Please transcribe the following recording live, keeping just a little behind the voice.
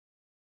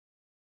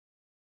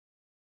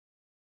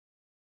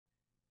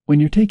When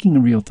you're taking a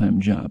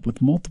real-time job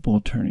with multiple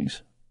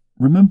attorneys,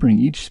 remembering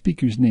each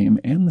speaker's name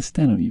and the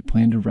steno you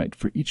plan to write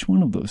for each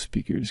one of those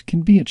speakers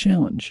can be a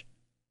challenge.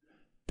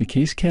 The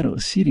Case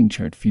Catalyst seating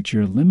chart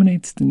feature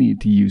eliminates the need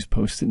to use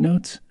post-it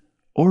notes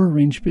or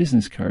arrange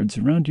business cards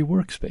around your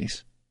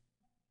workspace.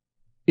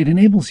 It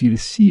enables you to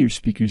see your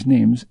speakers'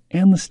 names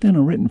and the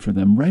steno written for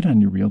them right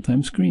on your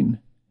real-time screen.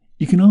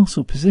 You can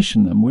also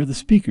position them where the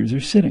speakers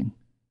are sitting.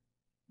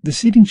 The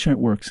seating chart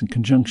works in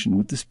conjunction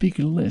with the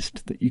speaker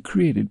list that you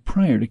created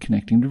prior to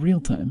connecting to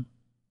real-time.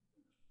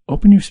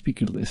 Open your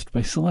speaker list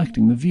by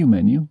selecting the View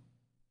menu,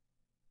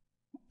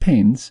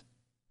 Panes,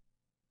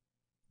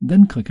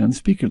 then click on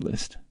Speaker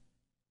List.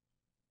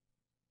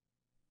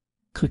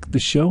 Click the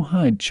Show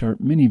Hide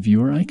Chart Mini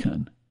Viewer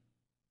icon.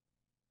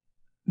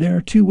 There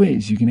are two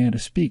ways you can add a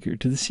speaker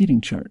to the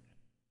seating chart.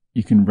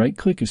 You can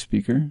right-click a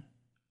speaker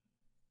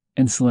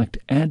and select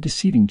Add to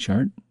Seating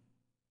Chart,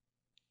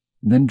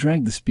 then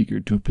drag the speaker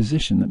to a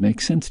position that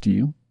makes sense to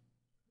you,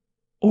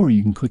 or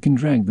you can click and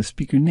drag the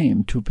speaker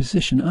name to a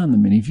position on the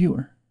mini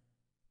viewer.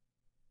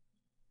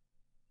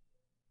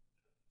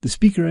 The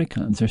speaker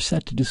icons are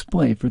set to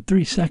display for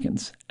 3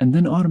 seconds and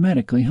then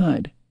automatically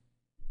hide.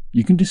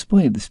 You can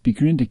display the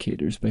speaker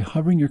indicators by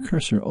hovering your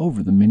cursor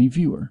over the mini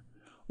viewer,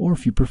 or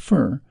if you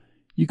prefer,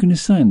 you can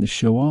assign the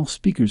Show All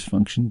Speakers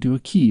function to a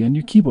key on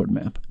your keyboard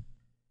map.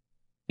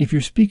 If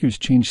your speakers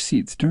change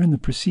seats during the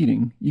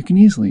proceeding, you can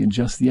easily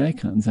adjust the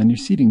icons on your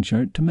seating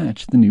chart to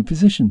match the new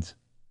positions.